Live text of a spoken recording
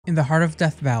In the heart of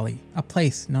Death Valley, a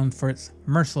place known for its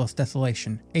merciless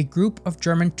desolation, a group of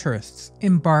German tourists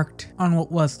embarked on what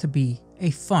was to be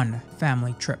a fun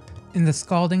family trip. In the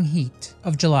scalding heat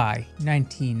of July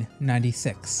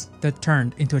 1996, that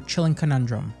turned into a chilling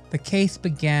conundrum. The case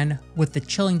began with the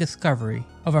chilling discovery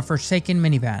of a forsaken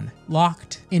minivan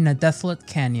locked in a desolate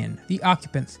canyon. The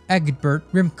occupants, Egbert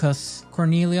Rimkus,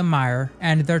 Cornelia Meyer,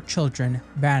 and their children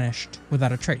vanished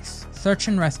without a trace. Search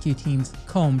and rescue teams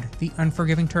combed the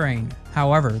unforgiving terrain.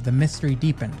 However, the mystery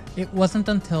deepened. It wasn't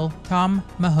until Tom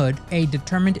Mahood, a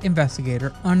determined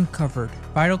investigator, uncovered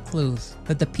vital clues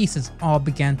that the pieces all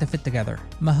began to fit together.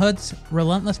 Mahood's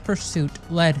relentless pursuit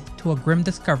led to a grim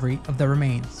discovery of the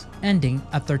remains, ending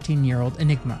a 13-year-old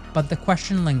enigma. But the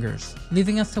question lingers,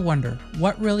 leaving us to wonder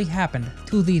what really happened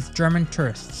to these German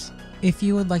tourists. If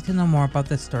you would like to know more about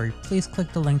this story, please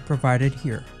click the link provided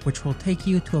here, which will take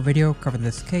you to a video covering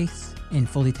this case in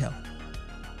full detail.